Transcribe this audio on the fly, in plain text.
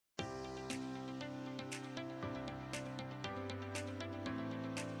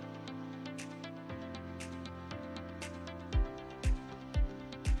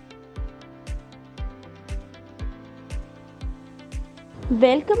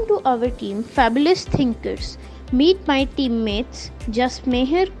Welcome to our team, Fabulous Thinkers. Meet my teammates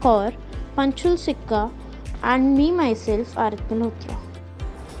Jasmehar, Kaur, Panshul, Sikka, and me myself, Aarit Malhotra.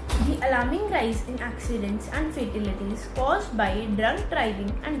 The alarming rise in accidents and fatalities caused by drunk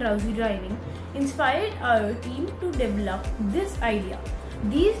driving and drowsy driving inspired our team to develop this idea.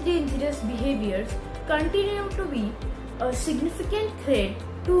 These dangerous behaviors continue to be a significant threat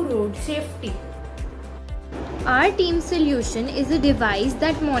to road safety. Our team's solution is a device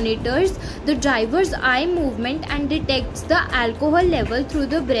that monitors the driver's eye movement and detects the alcohol level through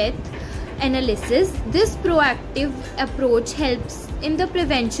the breath analysis. This proactive approach helps in the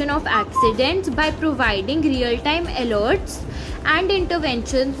prevention of accidents by providing real-time alerts and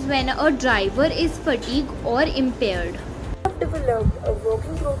interventions when a driver is fatigued or impaired. We have developed a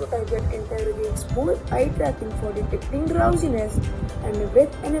working prototype that interrogates both eye tracking for detecting drowsiness and a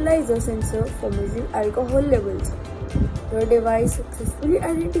breath analyzer sensor for measuring alcohol levels. The device successfully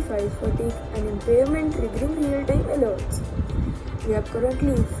identifies fatigue and impairment, triggering real-time alerts. We are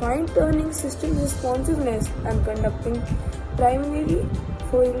currently fine-tuning system responsiveness and conducting preliminary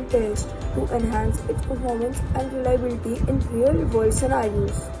field tests to enhance its performance and reliability in real-world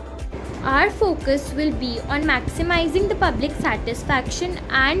scenarios. Our focus will be on maximizing the public satisfaction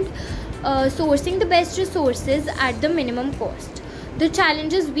and sourcing the best resources at the minimum cost. The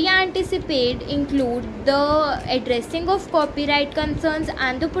challenges we anticipate include the addressing of copyright concerns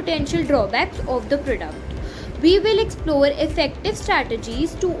and the potential drawbacks of the product. We will explore effective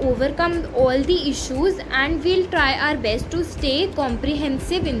strategies to overcome all the issues, and we'll try our best to stay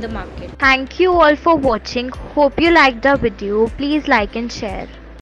comprehensive in the market. Thank you all for watching. Hope you liked the video. Please like and share.